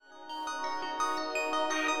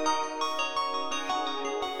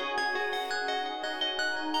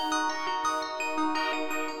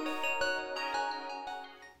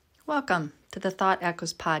Welcome to the Thought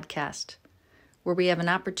Echoes podcast, where we have an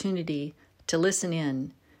opportunity to listen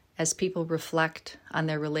in as people reflect on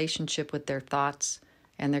their relationship with their thoughts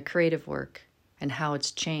and their creative work and how it's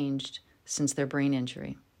changed since their brain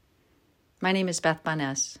injury. My name is Beth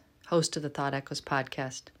Boness, host of the Thought Echoes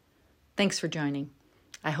podcast. Thanks for joining.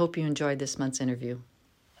 I hope you enjoyed this month's interview.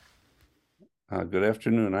 Good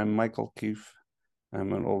afternoon. I'm Michael Keefe.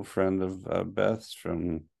 I'm an old friend of Beth's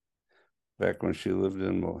from back when she lived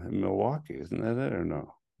in Milwaukee. Isn't that it or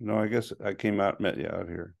no? No, I guess I came out and met you out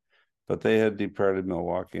here. But they had departed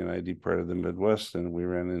Milwaukee and I departed the Midwest, and we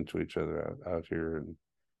ran into each other out here and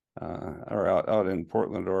or out in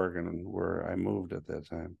Portland, Oregon, where I moved at that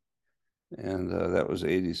time. And that was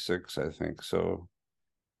 86, I think. So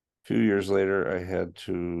a few years later, I had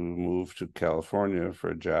to move to California for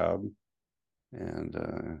a job.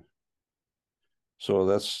 And so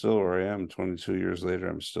that's still where I am. 22 years later,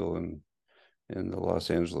 I'm still in the Los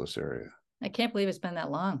Angeles area. I can't believe it's been that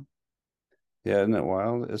long. Yeah, isn't it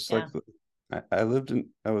wild? It's like I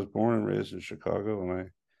was born and raised in Chicago, and I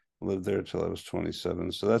lived there till I was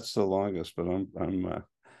 27. So that's the longest, but I'm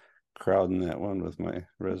crowding that one with my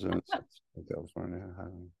residence in California.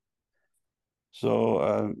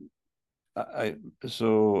 So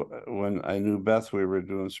when I knew Beth, we were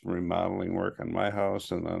doing some remodeling work on my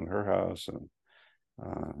house and on her house,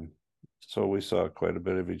 and so we saw quite a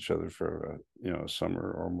bit of each other for a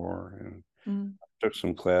summer or more, and took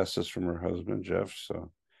some classes from her husband Jeff.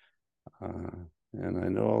 So and I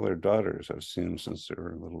know all their daughters. I've seen them since they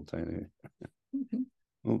were little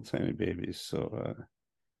tiny babies. So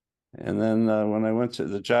and then when I went to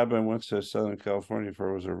the job, I went to Southern California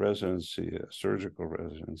for was a residency, a surgical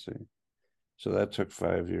residency. So that took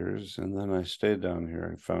 5 years, and then I stayed down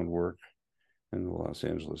here. I found work in the Los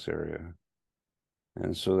Angeles area.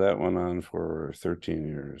 And so that went on for 13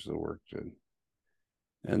 years, the work did.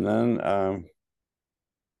 And then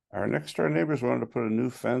our next door neighbors wanted to put a new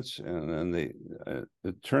fence in, and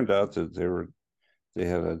it turned out that they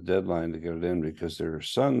had a deadline to get it in because their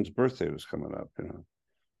son's birthday was coming up,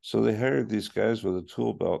 So they hired these guys with a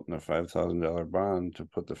tool belt and a $5,000 bond to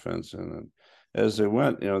put the fence in. And as they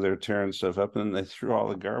went, they were tearing stuff up, and they threw all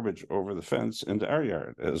the garbage over the fence into our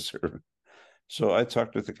yard So I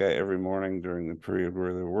talked with the guy every morning during the period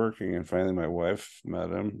where they were working, and finally my wife met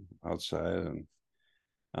him outside,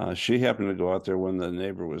 and she happened to go out there when the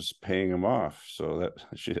neighbor was paying him off, so that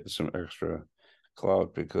she had some extra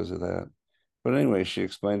clout because of that. But anyway, she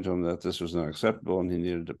explained to him that this was not acceptable and he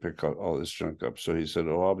needed to pick out all this junk up. So he said,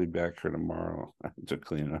 "Oh, I'll be back here tomorrow to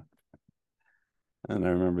clean up." And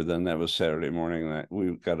I remember then that was Saturday morning, and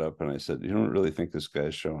we got up and I said, "You don't really think this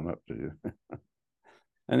guy's showing up, do you?"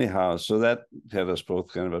 Anyhow, so that had us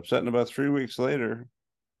both kind of upset. And about 3 weeks later,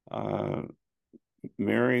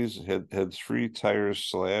 Mary's had 3 tires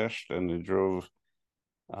slashed, and they drove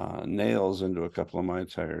nails into a couple of my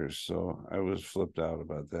tires. So I was flipped out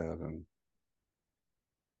about that. And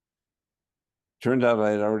turned out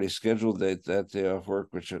I had already scheduled that day off work,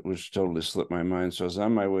 which totally slipped my mind. So I was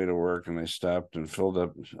on my way to work, and I stopped and filled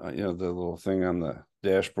up, the little thing on the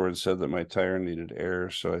dashboard said that my tire needed air.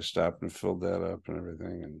 So I stopped and filled that up and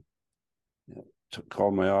everything, and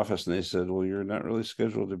called my office, and they said, "Well, you're not really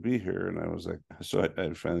scheduled to be here." And I was like, so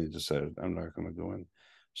I finally decided I'm not going to go in.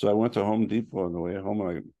 So I went to Home Depot on the way home,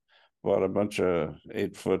 and I bought a bunch of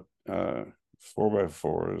 8-foot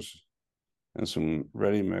 4x4s and some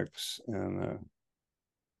ready mix, and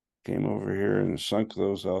came over here and sunk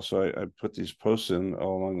those. Also, I put these posts in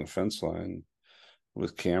all along the fence line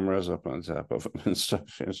with cameras up on top of them and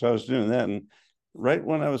stuff. And so I was doing that, and right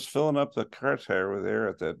when I was filling up the car tire with air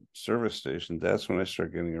at that service station, that's when I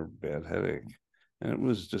started getting a bad headache, and it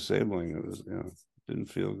was disabling. It was, didn't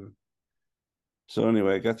feel good. So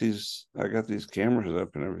anyway, I got these cameras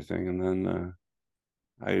up and everything, and then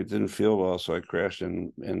I didn't feel well, so I crashed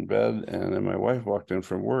in bed, and then my wife walked in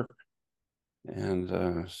from work, and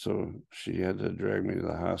so she had to drag me to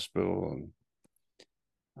the hospital,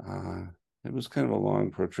 and it was kind of a long,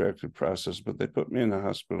 protracted process, but they put me in the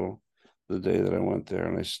hospital the day that I went there,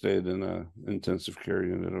 and I stayed in an intensive care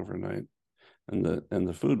unit overnight, and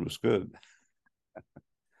the food was good.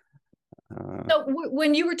 So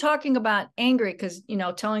when you were talking about angry, because,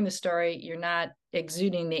 telling the story, you're not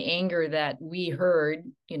exuding the anger that we heard,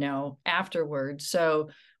 afterwards. So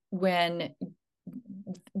when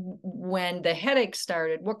the headache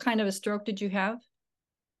started, what kind of a stroke did you have?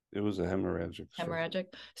 It was a hemorrhagic. Hemorrhagic.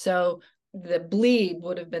 So the bleed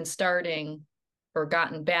would have been starting or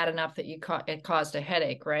gotten bad enough that it caused a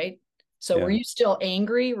headache, right? So yeah. Were you still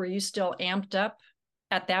angry? Were you still amped up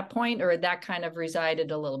at that point, or had that kind of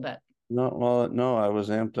resided a little bit? No, well, no, I was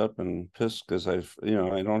amped up and pissed because I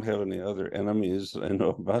don't have any other enemies that I know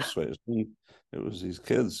about. So it was these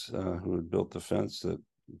kids who had built the fence that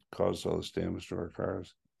caused all this damage to our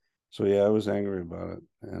cars. So yeah, I was angry about it,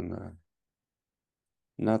 and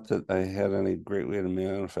not that I had any great way to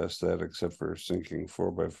manifest that except for sinking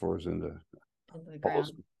 4x4s into Into the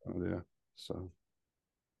holes. ground. Yeah, so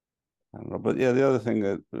I don't know, but yeah, the other thing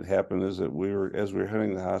that happened is that as we were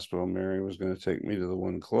heading to the hospital, Mary was going to take me to the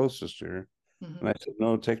one closest here. Mm-hmm. And I said,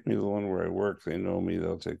 no, take me to the one where I work. They know me.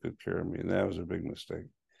 They'll take good care of me. And that was a big mistake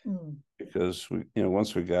Mm. because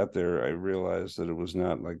once we got there, I realized that it was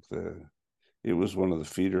not like it was one of the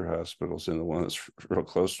feeder hospitals, and the one that's real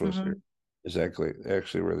close to us Mm-hmm. here is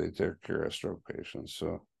actually where they take care of stroke patients.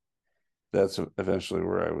 So that's eventually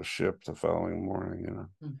where I was shipped the following morning.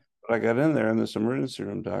 Mm. But I got in there, and this emergency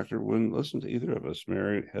room doctor wouldn't listen to either of us.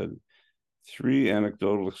 Mary had three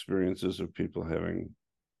anecdotal experiences of people having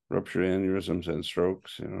ruptured aneurysms and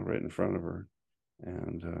strokes, right in front of her.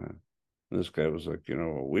 And this guy was like,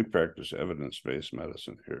 well, we practice evidence-based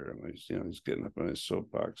medicine here. And he's getting up on his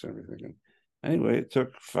soapbox and everything. And anyway, it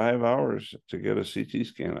took 5 hours to get a CT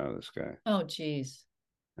scan out of this guy. Oh, geez.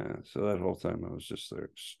 So that whole time I was just there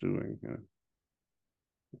stewing.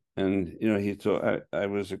 And he told I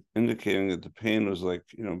was indicating that the pain was like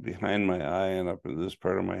behind my eye and up in this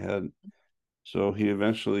part of my head. So he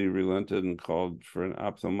eventually relented and called for an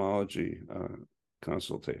ophthalmology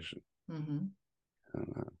consultation. Mm-hmm.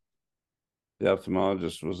 And the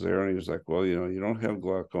ophthalmologist was there, and he was like, "Well, you don't have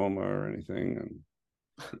glaucoma or anything." And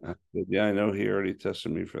I said, "Yeah, I know. He already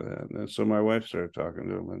tested me for that." And so my wife started talking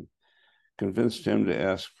to him and convinced him to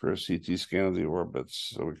ask for a CT scan of the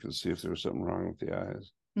orbits so we could see if there was something wrong with the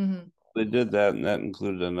eyes. Mm-hmm. They did that, and that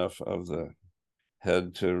included enough of the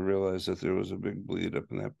head to realize that there was a big bleed up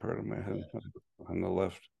in that part of my head on the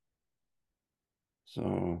left.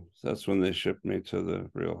 So that's when they shipped me to the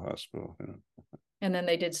real hospital. And then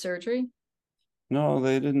they did surgery? No,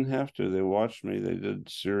 they didn't have to. They watched me. They did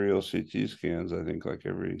serial CT scans, I think, like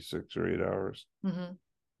every 6 or 8 hours. Mm-hmm.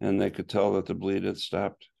 And they could tell that the bleed had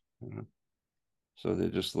stopped. So they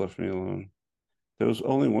just left me alone. There was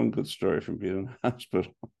only one good story from being in the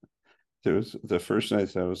hospital. There was the first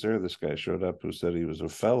night I was there, this guy showed up who said he was a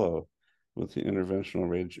fellow with the interventional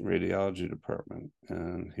radiology department.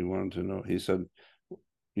 And he wanted to know, he said,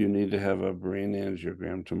 you need to have a brain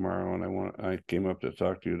angiogram tomorrow. And I came up to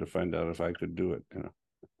talk to you to find out if I could do it.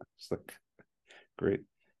 It's like, great.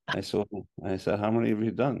 I said, how many have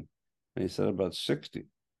you done? And he said, about 60.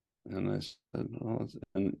 And I said, well,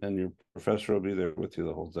 and your professor will be there with you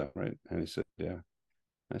the whole time, right? And he said, yeah.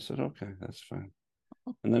 I said, okay, that's fine.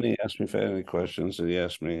 And then he asked me if I had any questions, and he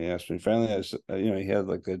asked me. Finally, I said, he had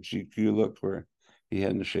like that GQ look where he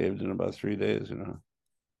hadn't shaved in about 3 days.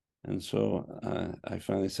 And so I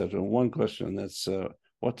finally said to him one question, and that's,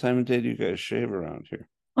 what time of day do you guys shave around here?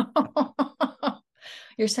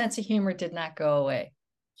 Your sense of humor did not go away.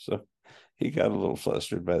 So he got a little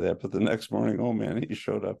flustered by that. But the next morning, oh man, he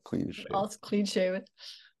showed up clean All shaved. clean shaven.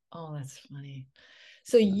 Oh, that's funny.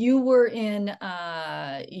 So Yeah. you were in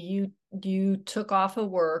you took off of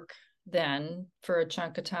work then for a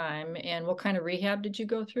chunk of time. And what kind of rehab did you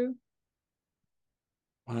go through?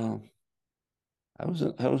 Well, I was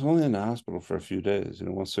only in the hospital for a few days.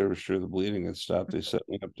 Once they were sure the bleeding had stopped, they set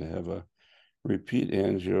me up to have a repeat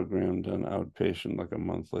angiogram done outpatient like a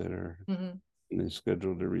month later. Mm-hmm. And they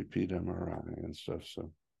scheduled a repeat MRI and stuff.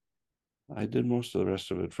 So I did most of the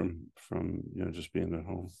rest of it from just being at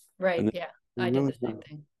home. Right. And Yeah. they I did really the same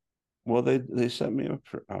thing. well, they set me up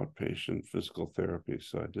for outpatient physical therapy,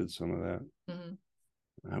 so I did some of that.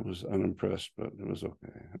 Mm-hmm. I was unimpressed, but it was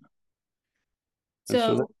okay. And so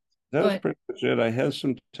So that go was ahead. pretty much it. I had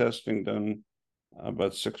some testing done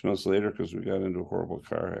about 6 months later because we got into a horrible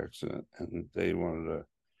car accident, and they wanted a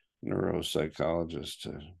neuropsychologist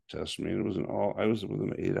to test me. And it was I was with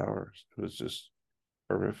them 8 hours. It was just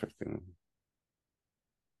horrific.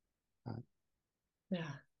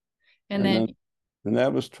 Yeah. And And then then and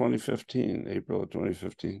that was 2015, April of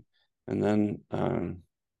 2015. And then I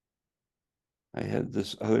had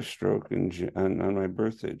this other stroke on my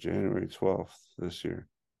birthday, January 12th this year.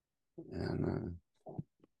 And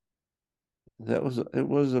it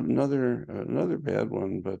was another bad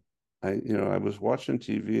one, but I was watching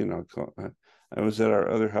TV, and I was at our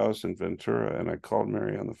other house in Ventura, and I called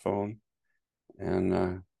Mary on the phone,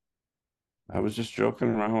 and I was just joking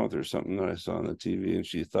around with her something that I saw on the TV, and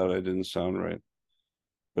she thought I didn't sound right.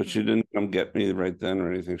 But she didn't come get me right then or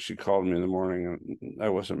anything. She called me in the morning, and I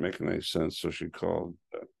wasn't making any sense, so she called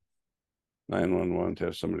 911 to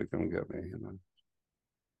have somebody come get me.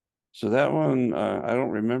 So that one, I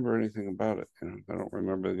don't remember anything about it. I don't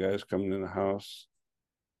remember the guys coming in the house.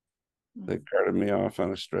 They carted me off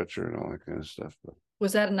on a stretcher and all that kind of stuff. But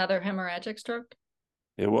Was that another hemorrhagic stroke?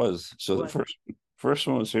 it was. So the What? first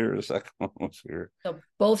one was here, the second one was here. So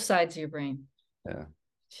both sides of your brain. Yeah.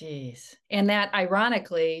 Jeez. And that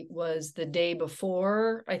ironically was the day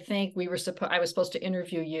before, I think I was supposed to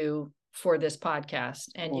interview you for this podcast,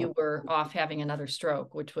 and you were off having another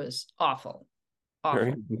stroke, which was awful.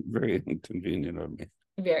 Very, Awful. very inconvenient of me.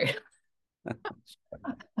 Very.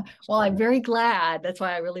 Well, I'm very glad. That's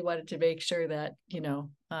why I really wanted to make sure that,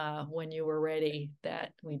 when you were ready,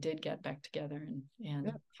 that we did get back together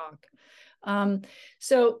and talk.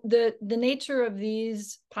 So the nature of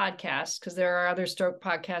these podcasts, because there are other stroke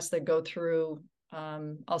podcasts that go through,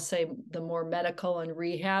 I'll say the more medical and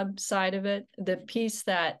rehab side of it. The piece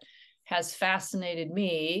that has fascinated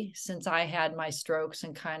me since I had my strokes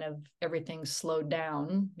and kind of everything slowed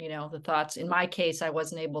down, the thoughts. In my case, I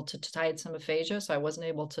wasn't able to I had some aphasia, so I wasn't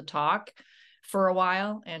able to talk for a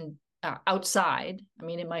while. And outside, I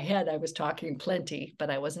mean, in my head, I was talking plenty, but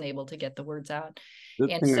I wasn't able to get the words out. Good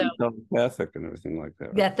And thing so I'm telepathic and everything like that.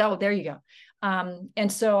 Right? that, oh, there you go.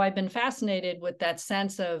 And so I've been fascinated with that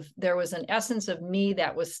sense of there was an essence of me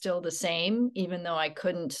that was still the same, even though I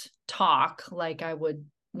couldn't talk like I would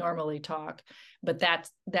normally talk, but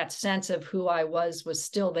that sense of who I was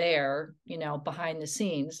still there, behind the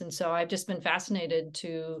scenes. And so I've just been fascinated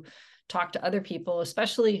to talk to other people,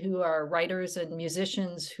 especially who are writers and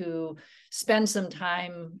musicians who spend some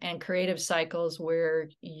time and creative cycles where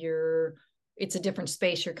it's a different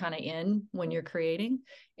space you're kind of in when you're creating.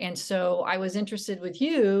 And so I was interested with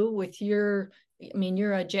you're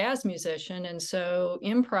a jazz musician, and so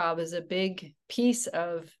improv is a big piece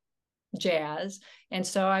of jazz. And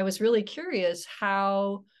so I was really curious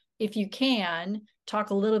how, if you can, talk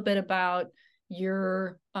a little bit about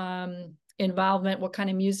your involvement, what kind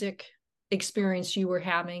of music experience you were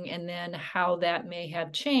having, and then how that may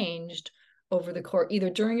have changed over the course, either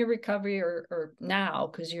during your recovery or now,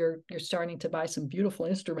 because you're starting to buy some beautiful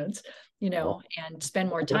instruments, and spend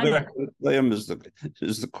more time on it. Play them is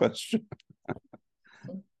the question.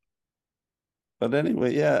 But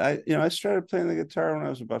anyway, yeah, I started playing the guitar when I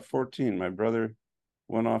was about 14. My brother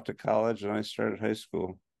went off to college and I started high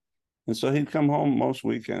school. And so he'd come home most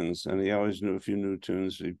weekends and he always knew a few new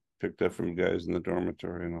tunes he picked up from guys in the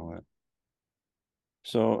dormitory and all that.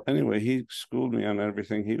 So anyway, he schooled me on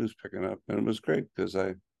everything he was picking up, and it was great because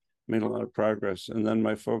I made a lot of progress. And then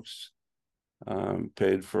my folks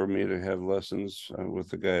paid for me to have lessons with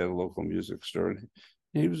the guy at a local music store.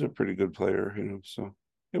 He was a pretty good player, so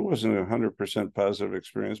it wasn't 100% positive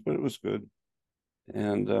experience, but it was good.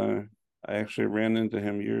 And I actually ran into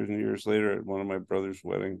him years and years later at one of my brother's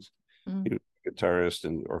weddings. Mm. He was a guitarist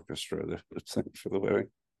in the orchestra that was singing for the wedding.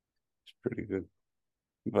 It's pretty good.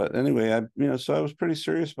 But anyway, so I was pretty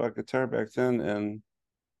serious about guitar back then. And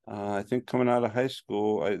I think coming out of high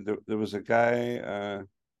school, there was a guy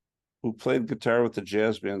who played guitar with the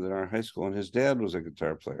jazz band in our high school, and his dad was a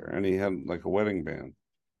guitar player, and he had like a wedding band.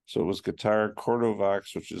 So it was guitar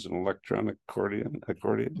Cordovox, which is an electronic accordion,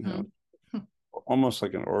 mm-hmm. Almost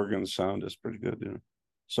like an organ sound. It's pretty good,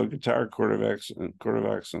 So guitar Cordovox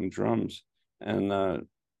and drums. And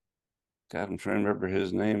God, I'm trying to remember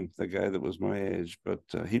his name, the guy that was my age, but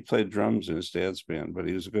he played drums in his dad's band, but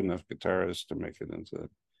he was a good enough guitarist to make it into the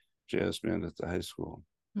jazz band at the high school.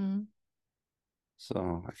 Mm-hmm.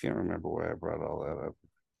 So I can't remember why I brought all that up.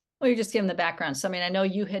 Well, you're just giving the background. So, I know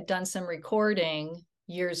you had done some recording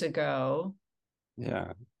years ago.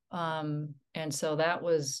 Yeah. And so that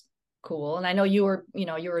was cool. And I know you were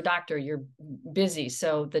a doctor, you're busy.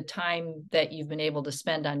 So the time that you've been able to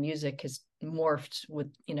spend on music has morphed with,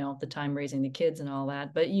 the time raising the kids and all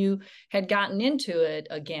that, but you had gotten into it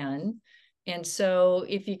again. And so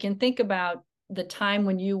if you can think about the time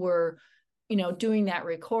when you were, doing that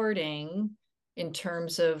recording in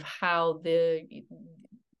terms of how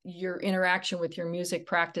your interaction with your music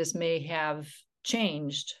practice may have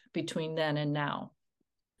changed between then and now,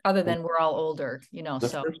 other than we're all older, The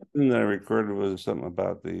first thing that I recorded was something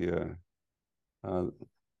about the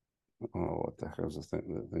what the heck was the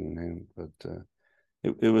thing name? But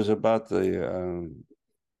it was about the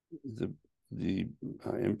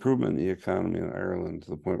improvement in the economy in Ireland to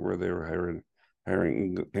the point where they were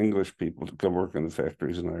hiring English people to come work in the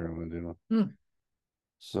factories in Ireland.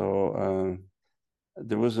 So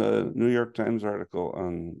there was a New York Times article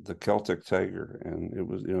on the Celtic tiger, and it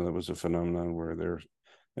was, that was a phenomenon where their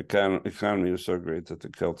economy was so great that the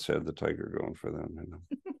Celts had the tiger going for them.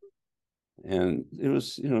 And it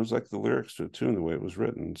was, it was like the lyrics to a tune, the way it was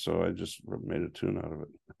written. So I just made a tune out of it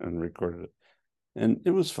and recorded it. And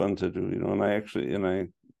it was fun to do, and I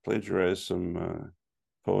plagiarized some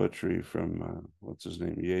poetry from what's his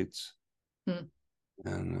name, Yeats. Hmm.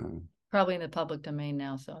 And Probably in the public domain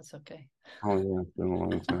now, so it's okay. oh yeah, it's been a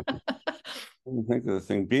long time. I didn't think of the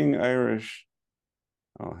thing. Being Irish,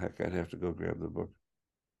 oh heck, I'd have to go grab the book.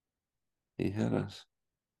 He had us.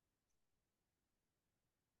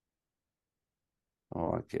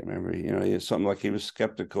 Oh, I can't remember. He had something like he was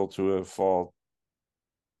skeptical to a fault.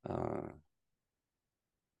 Uh,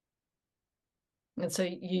 And so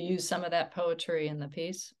you use some of that poetry in the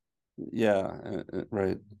piece? yeah,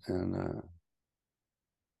 right. And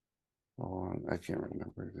oh, I can't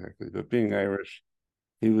remember exactly. But being Irish,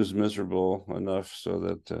 he was miserable enough so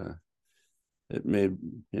that it made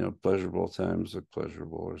pleasurable times look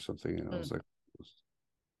pleasurable or something. It was like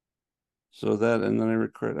so that, and then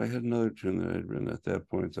I had another tune that I'd written at that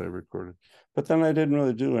point I recorded, but then I didn't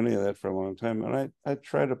really do any of that for a long time. And I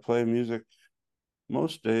try to play music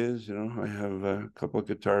most days. I have a couple of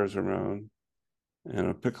guitars around and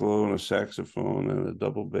a piccolo and a saxophone and a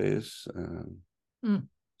double bass, and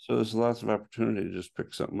so there's lots of opportunity to just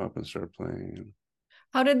pick something up and start playing.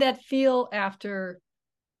 How did that feel after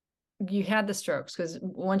you had the strokes? Because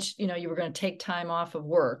once you were going to take time off of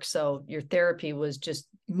work, so your therapy was just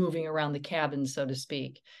moving around the cabin, so to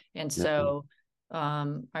speak. And Yeah. so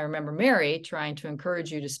I remember Mary trying to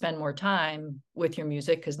encourage you to spend more time with your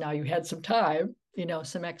music because now you had some time,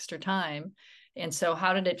 some extra time. And so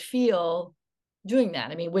how did it feel doing that?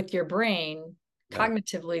 I mean, with your brain,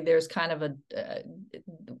 cognitively, there's kind of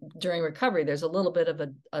during recovery, there's a little bit of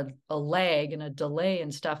a lag and a delay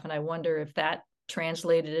and stuff. And I wonder if that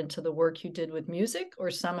translated into the work you did with music,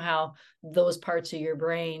 or somehow those parts of your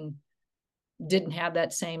brain didn't have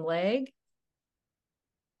that same lag.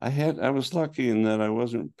 I was lucky in that I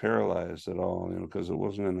wasn't paralyzed at all, because it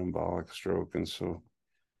wasn't an embolic stroke, and so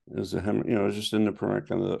it was it was just in the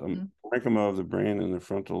parenchyma of the brain in the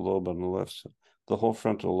frontal lobe on the left side. The whole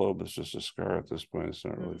frontal lobe is just a scar at this point. It's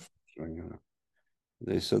not really functioning.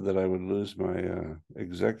 They said that I would lose my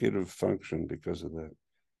executive function because of that.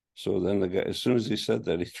 So then the guy, as soon as he said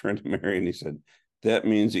that, he turned to Mary and he said, "That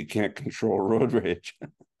means he can't control road rage."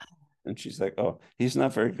 And she's like, "Oh, he's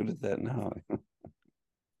not very good at that now."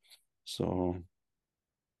 So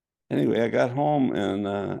anyway, I got home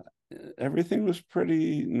and everything was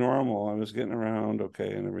pretty normal. I was getting around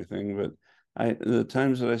okay and everything, but the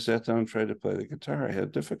times that I sat down and tried to play the guitar, I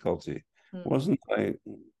had difficulty. It wasn't that I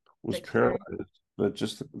was paralyzed, but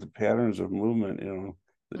just the patterns of movement,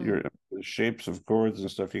 the shapes of chords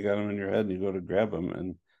and stuff, you got them in your head and you go to grab them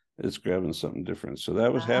and it's grabbing something different. So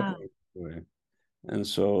that was happening. And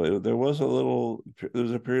so there was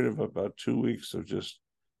a period of about 2 weeks of just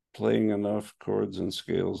playing enough chords and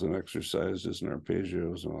scales and exercises and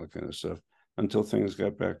arpeggios and all that kind of stuff until things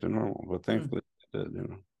got back to normal. But thankfully it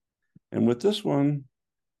did. And with this one,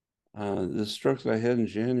 the stroke that I had in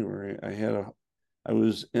January, I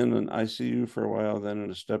was in an ICU for a while, then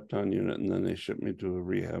in a step-down unit, and then they shipped me to a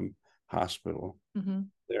rehab hospital.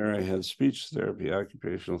 There I had speech therapy,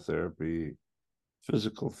 occupational therapy,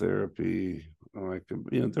 physical therapy.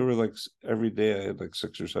 There were like every day I had like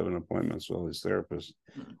 6 or 7 appointments with all these therapists.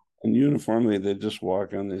 And uniformly, they just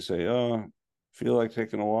walk in, they say, "Oh, feel like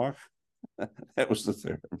taking a walk?" That was the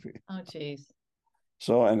therapy. Oh, geez.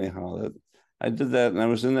 So anyhow, I did that, and I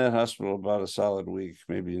was in that hospital about a solid week,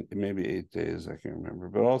 maybe 8 days, I can't remember.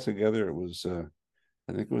 But altogether, it was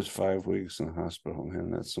I think it was 5 weeks in the hospital.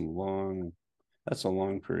 Man, that's a long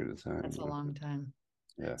period of time. That's a long time.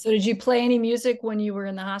 Yeah. So did you play any music when you were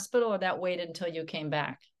in the hospital, or that waited until you came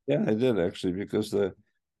back? Yeah, I did actually, because the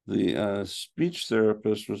speech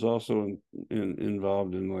therapist was also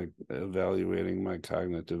involved in like evaluating my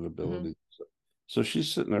cognitive ability. So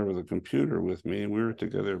she's sitting there with a computer with me, and we were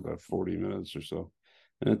together about 40 minutes or so.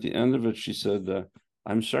 And at the end of it, she said,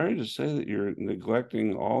 "I'm sorry to say that you're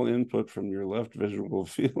neglecting all input from your left visual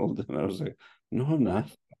field." And I was like, "No, I'm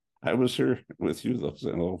not. I was here with you those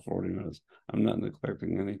 40 minutes. I'm not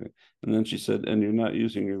neglecting anything." And then she said, "And you're not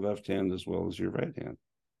using your left hand as well as your right hand."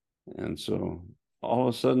 And so all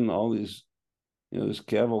of a sudden, all these, this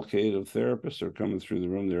cavalcade of therapists are coming through the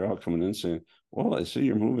room. They're all coming in saying, "Well, I see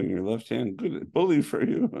you're moving your left hand. Good, bully for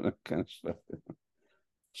you," and that kind of stuff.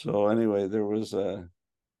 So anyway, there was a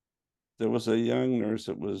young nurse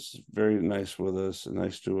that was very nice with us,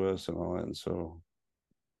 nice to us, and all that. And so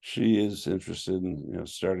she is interested in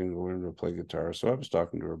starting to learn to play guitar. So I was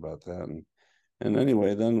talking to her about that, and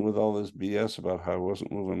anyway, then with all this BS about how I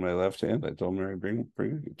wasn't moving my left hand, I told Mary, bring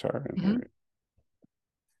a guitar in here.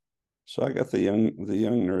 So I got the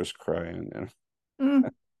young nurse crying.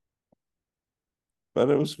 But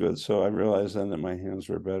it was good. So I realized then that my hands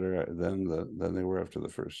were better than they were after the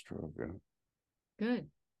first stroke. Good.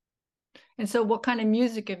 And so what kind of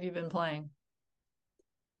music have you been playing?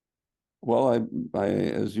 Well,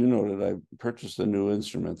 as you noted, I purchased a new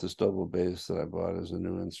instrument, this double bass that I bought as a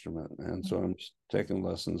new instrument, and so I'm taking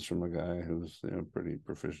lessons from a guy who's a pretty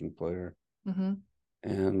proficient player, Mm-hmm.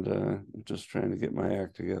 and just trying to get my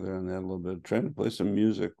act together on that a little bit, trying to play some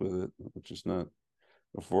music with it, which is not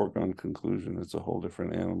a foregone conclusion. It's a whole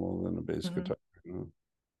different animal than a bass Mm-hmm. guitar.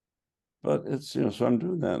 But it's so I'm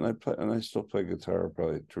doing that, and I still play guitar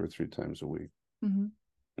probably 2 or 3 times a week, Mm-hmm.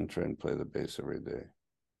 and try and play the bass every day.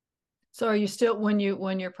 So are you still when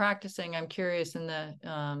you're practicing, I'm curious in the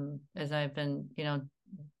as I've been,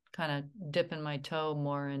 kind of dipping my toe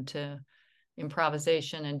more into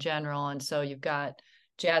improvisation in general. And so you've got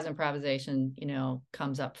jazz improvisation,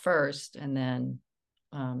 comes up first, and then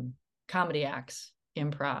comedy acts,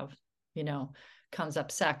 improv, you know, comes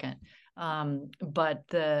up second. But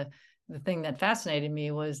the thing that fascinated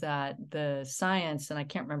me was that the science, and I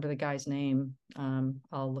can't remember the guy's name.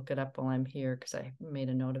 I'll look it up while I'm here because I made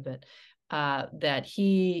a note of it. That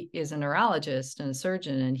he is a neurologist and a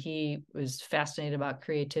surgeon, and he was fascinated about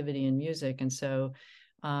creativity in music. And so,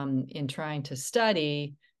 in trying to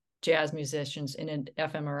study jazz musicians in an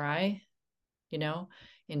fMRI,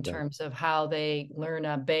 in Yeah. terms of how they learn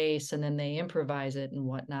a bass and then they improvise it and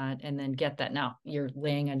whatnot, and then get that. Now you're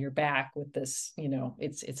laying on your back with this,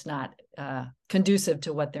 it's not conducive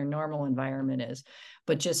to what their normal environment is,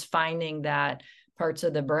 but just finding that parts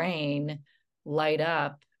of the brain light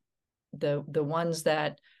up, the ones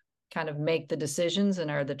that kind of make the decisions and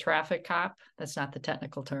are the traffic cop. That's not the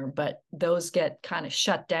technical term, but those get kind of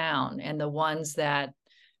shut down, and the ones that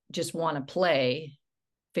just want to play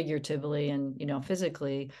figuratively and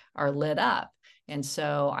physically are lit up. And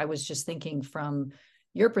so I was just thinking from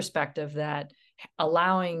your perspective that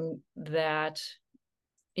allowing that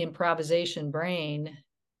improvisation brain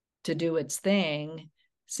to do its thing,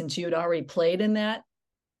 since you'd already played in that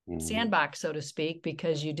sandbox, so to speak,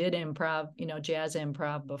 because you did improv, jazz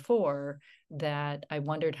improv before, that I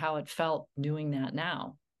wondered how it felt doing that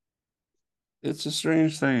now. It's a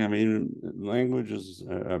strange thing. I mean, language is,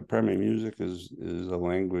 pardon me, music is a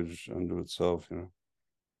language unto itself,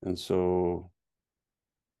 And so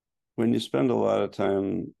when you spend a lot of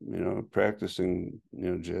time, practicing,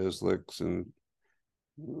 jazz licks and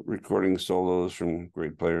recording solos from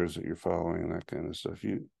great players that you're following and that kind of stuff,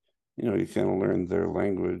 you kind of learn their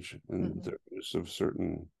language and their use of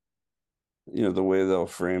certain, the way they'll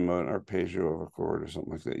frame an arpeggio of a chord or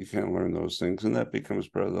something like that. You kind of learn those things, and that becomes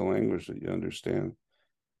part of the language that you understand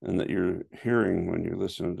and that you're hearing when you're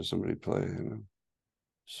listening to somebody play.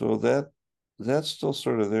 So that's still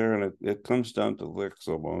sort of there, and it comes down to licks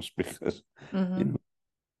almost because Mm-hmm.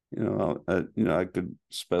 you I could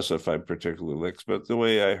specify particular licks, but the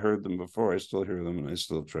way I heard them before, I still hear them, and I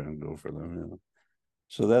still try and go for them.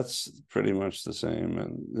 So that's pretty much the same.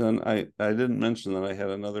 And then I didn't mention that I had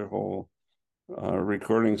another whole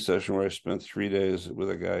recording session where I spent 3 days with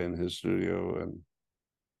a guy in his studio, and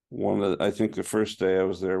I think the first day I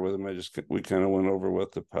was there with him, we kind of went over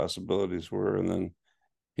what the possibilities were, and then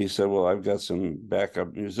he said, "Well, I've got some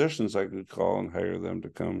backup musicians I could call and hire them to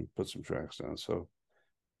come put some tracks down." So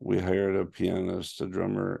we hired a pianist, a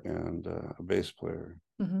drummer, and a bass player.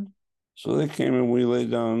 Mm-hmm. So they came and we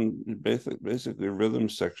laid down basically rhythm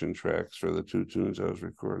section tracks for the 2 tunes I was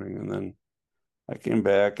recording, and then I came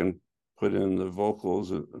back and put in the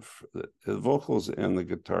vocals and the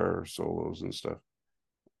guitar solos and stuff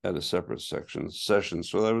at a separate session.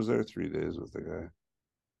 So I was there 3 days with the guy,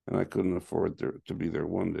 and I couldn't afford to be there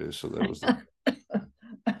one day, so that was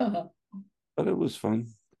but it was fun.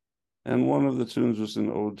 And one of the tunes was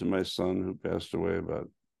an ode to my son who passed away about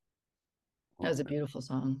That was a beautiful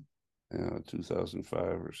song. 2005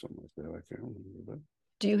 or something like that. I can't remember, but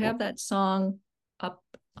Do you well, have that song up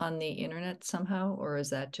on the internet somehow, or is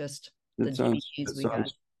that just the it sounds DVDs it we got?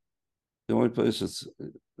 sounds the only place it's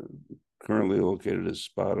currently located is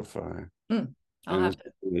Spotify, Mm, I'll and have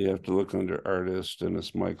to. you have to look under artist, and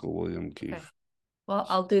it's Michael William Okay. Keefe. Well,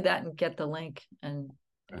 I'll do that and get the link and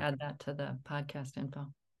Okay, add that to the podcast info.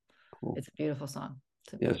 cool. It's a beautiful song.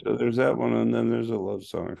 It's a Yeah, beautiful. so there's that one, and then there's a love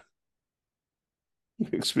song.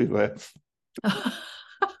 Makes me laugh.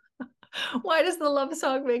 Why does the love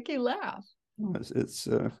song make you laugh? Well,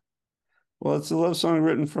 it's a love song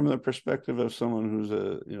written from the perspective of someone who's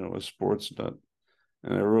a sports nut.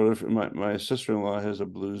 And I wrote it for my sister-in-law has a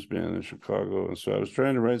blues band in Chicago. And so I was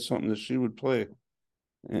trying to write something that she would play.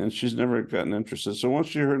 And she's never gotten interested. So once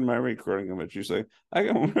she heard my recording of it, she's like, I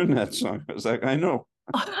got to learn that song. I was like, I know.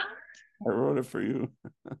 I wrote it for you.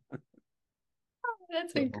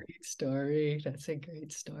 That's a So, great story. That's a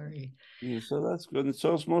great story. yeah, so that's good. And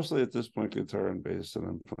so it's mostly at this point guitar and bass that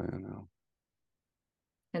I'm playing now.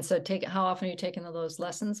 And so how often are you taking those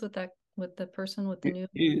lessons with with the person with the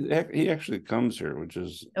He, new? he actually comes here, which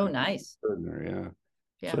is Oh, nice. extraordinary. Yeah.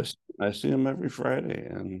 So Yeah. I see him every Friday,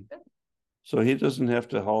 and so he doesn't have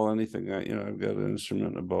to haul anything. I've got an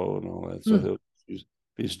instrument, a bow, and all that. So Mm. if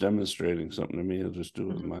he's demonstrating something to me, he'll just do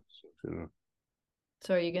it with Mhm. myself.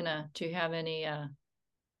 So do you have any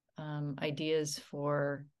ideas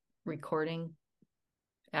for recording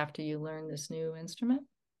after you learn this new instrument?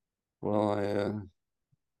 Well,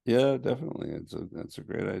 yeah, definitely. That's a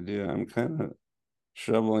great idea. I'm kind of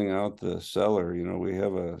shoveling out the cellar. We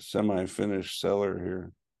have a semi-finished cellar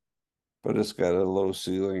here, but it's got a low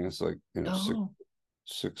ceiling. It's like, Oh,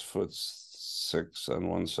 6'6" on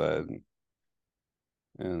one side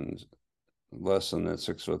and less than that,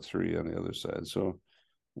 6'3" on the other side. So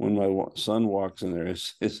when my son walks in there,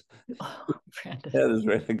 his oh, Brandon. head is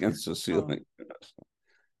right against the Oh, ceiling.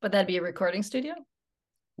 but that'd be a recording studio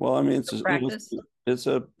Well, I mean, for practice. it's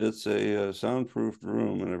a soundproofed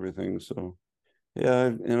room and everything. So yeah,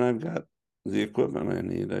 and I've got the equipment I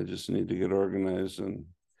need. I just need to get organized, and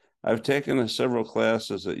I've taken several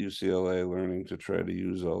classes at UCLA learning to try to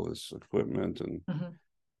use all this equipment. And Mhm.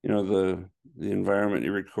 the environment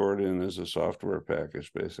you record in is a software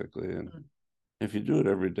package basically. And Mhm. if you do it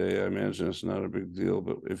every day, I imagine it's not a big deal.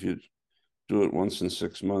 But if you do it once in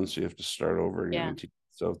 6 months, you have to start over again Yeah, and teach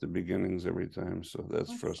yourself the beginnings every time. So that's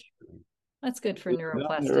that's frustrating. that's good for Down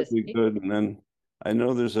there would be neuroplasticity. good. And then I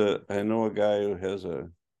know a guy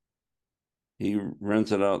who he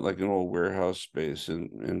rented out like an old warehouse space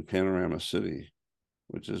in Panorama City,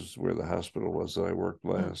 which is where the hospital was that I worked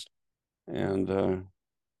Mm. last. And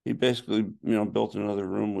he basically, built another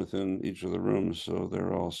room within each of the rooms, so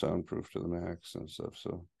they're all soundproof to the max and stuff.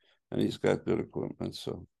 So, and he's got good equipment.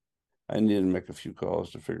 So I need to make a few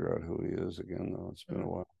calls to figure out who he is again, though. It's been a Mhm.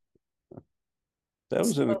 while. That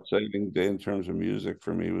was an So, exciting day in terms of music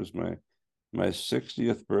for me. It was my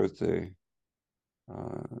 60th birthday.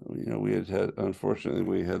 Unfortunately,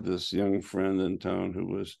 we had this young friend in town who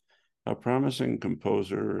was a promising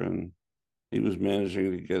composer, and he was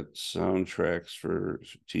managing to get soundtracks for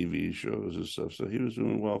TV shows and stuff. So he was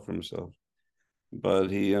doing well for himself. But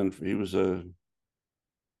he was uh,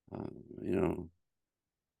 you know,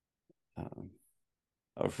 uh,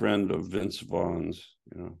 a friend of Vince Vaughn's.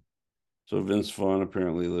 So Vince Vaughn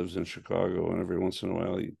apparently lives in Chicago, and every once in a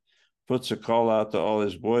while he puts a call out to all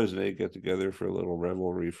his boys, and they get together for a little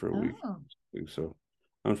revelry for a week. oh, So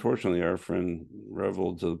unfortunately, our friend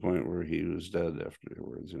reveled to the point where he was dead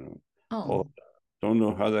afterwards. oh, Well, don't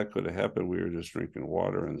know how that could have happened. We were just drinking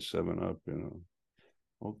water and 7-Up.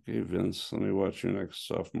 Okay, Vince, let me watch your next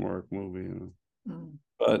sophomoric movie. mm,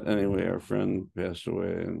 But anyway, our friend passed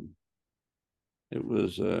away, and it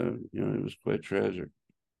was quite tragic.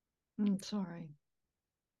 sorry.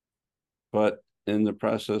 But in the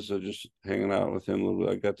process of just hanging out with him a little bit,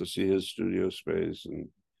 I got to see his studio space, and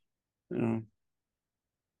you know,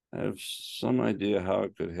 I have some idea how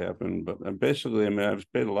it could happen. But basically, I mean,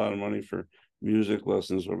 I've paid a lot of money for music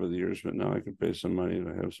lessons over the years, but now I can pay some money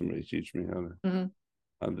to have somebody teach me Mhm.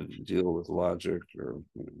 how to deal with Logic or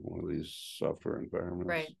one of these software Right.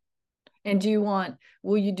 environments. And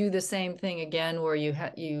will you do the same thing again where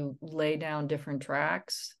you lay down different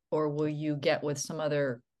tracks, or will you get with some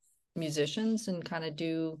other musicians and kind of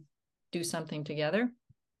do something together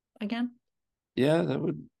again? Yeah,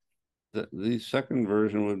 the second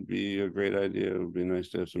version would be a great idea. It would be nice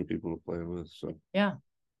to have some people to play with. So, Yeah.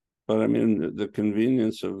 but I mean, the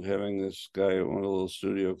convenience of having this guy at one little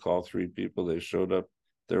studio call three people, they showed up.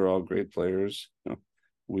 They're all great players.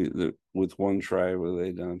 With one try, we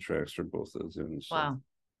laid down tracks for both of them. So Wow.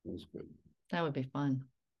 it was good. That would be fun.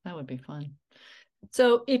 That would be fun.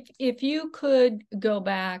 So if you could go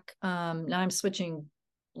back, now I'm switching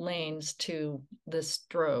lanes to the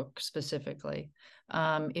stroke specifically.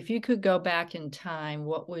 If you could go back in time,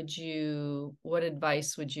 what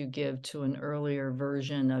advice would you give to an earlier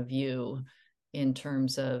version of you in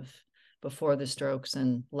terms of before the strokes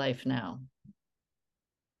and life now?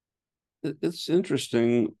 It's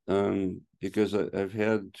interesting because I've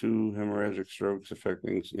had two hemorrhagic strokes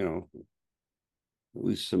affecting, at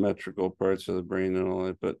least symmetrical parts of the brain and all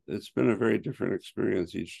that, but it's been a very different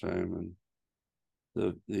experience each time.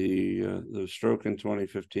 And the stroke in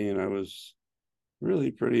 2015, I was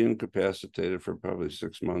really pretty incapacitated for probably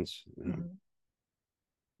 6 months. Mhm.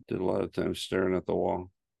 Did a lot of time staring at the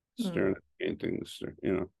wall, Mm. staring at paintings.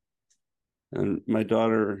 And my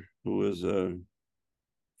daughter, who was a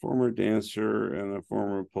former dancer and a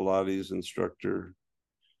former Pilates instructor,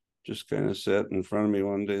 just kind of sat in front of me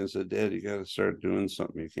one day and said, Dad, you got to start doing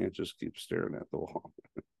something. You can't just keep staring at the wall.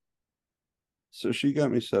 So she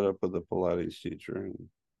got me set up with a Pilates teacher, and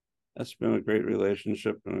that's been a great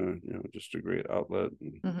relationship and just a great outlet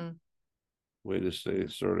and way to stay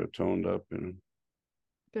sort of toned up. And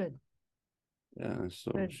Good. yeah,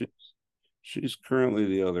 so Good. she's currently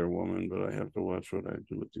the other woman, but I have to watch what I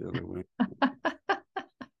do with the other women.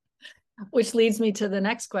 Which leads me to the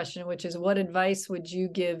next question, which is what advice would you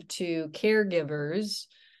give to caregivers,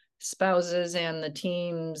 spouses, and the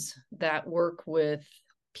teams that work with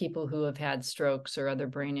people who have had strokes or other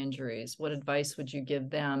brain injuries? What advice would you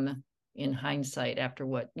give them in hindsight after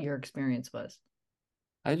what your experience was?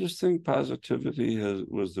 I just think positivity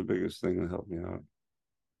was the biggest thing that helped me out.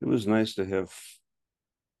 It was nice to have,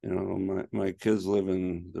 my kids live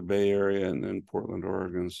in the Bay Area and in Portland,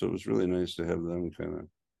 Oregon, so it was really nice to have them kind of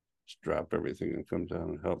just drop everything and come down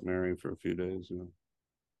and help Mary for a few days.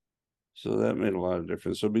 So that made a lot of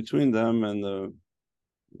difference. So between them and the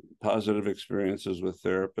positive experiences with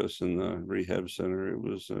therapists and the rehab center, it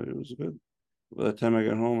was good. By the time I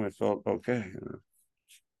got home, I felt okay.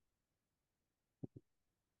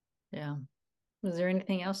 Yeah. Was there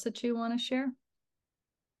anything else that you want to share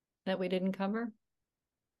that we didn't cover?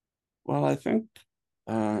 Well, I think,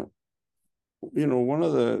 one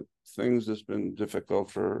of the things that's been difficult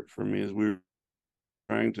for me is we were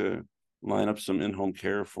trying to line up some in-home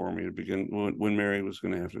care for me to begin when Mary was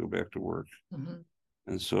going to have to go back to work.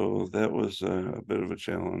 And so that was a bit of a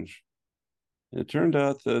challenge. It turned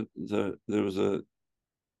out that there was a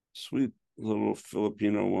sweet little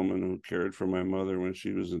Filipino woman who cared for my mother when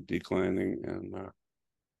she was declining. And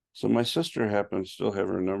so my sister happened to still have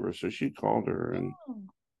her number. So she called her. And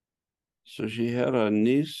so she had a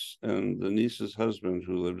niece and the niece's husband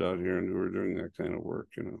who lived out here and who were doing that kind of work.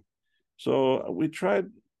 So we tried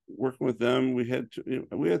working with them. We had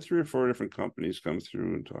 3 or 4 different companies come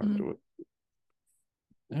through and talk to it.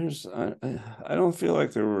 I don't feel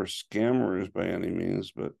like there were scammers by any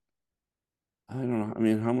means, but I don't know. I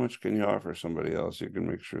mean, how much can you offer somebody else? You can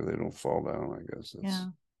make sure they don't fall down, I guess. Yeah.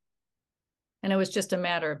 And it was just a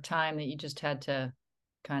matter of time that you just had to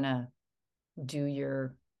kind of do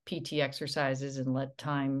your PT exercises and let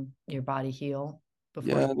your body heal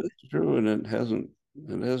before. Yeah, that's true. And it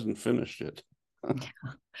hasn't finished yet.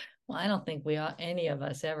 Well, I don't think any of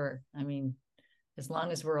us ever. I mean, as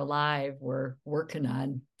long as we're alive, we're working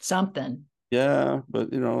on something. Yeah,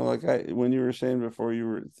 but like when you were saying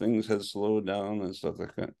before, things had slowed down and stuff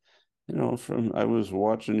like that. I was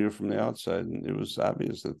watching you from the outside, and it was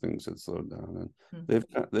obvious that things had slowed down, and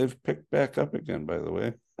they've picked back up again. By the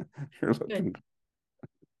way, you're looking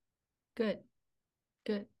good.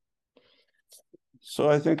 So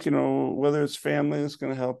I think whether it's family that's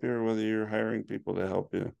going to help you or whether you're hiring people to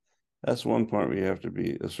help you, that's one point where you have to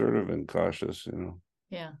be assertive and cautious.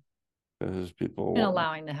 Yeah. Because people and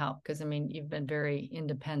allowing the help, because I mean you've been very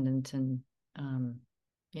independent and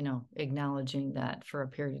acknowledging that for a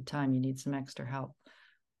period of time you need some extra help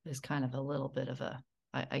is kind of a little bit of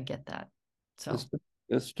I get that. So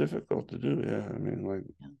it's difficult to do. Yeah, I mean, like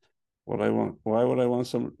why would I want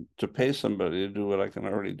to pay somebody to do what I can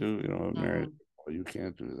already do? Married, well, you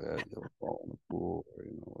can't do that. You'll fall in the pool or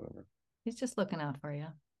whatever. He's just looking out for you.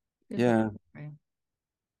 Yeah.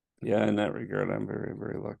 Yeah, in that regard, I'm very,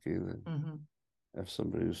 very lucky that I have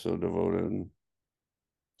somebody who's so devoted. And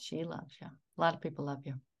she loves you. A lot of people love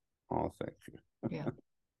you. Oh, thank you. Yeah.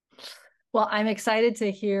 Well, I'm excited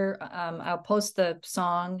to hear. I'll post the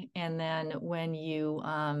song, and then when you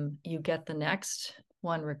get the next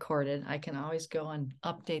one recorded, I can always go and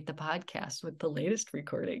update the podcast with the latest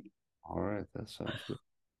recording. All right, that sounds good.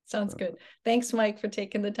 Sounds good. Thanks, Mike, for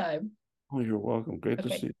taking the time. Oh, you're welcome. Great to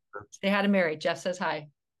see you. Say hi to Mary. Jeff says hi.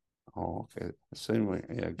 Oh, okay. Same way.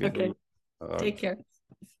 Yeah. Good. Okay. Take care.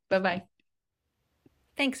 Bye-bye.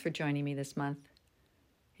 Thanks for joining me this month.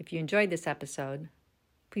 If you enjoyed this episode,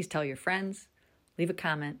 please tell your friends, leave a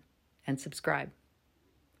comment, and subscribe.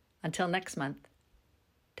 Until next month,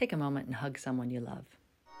 take a moment and hug someone you love.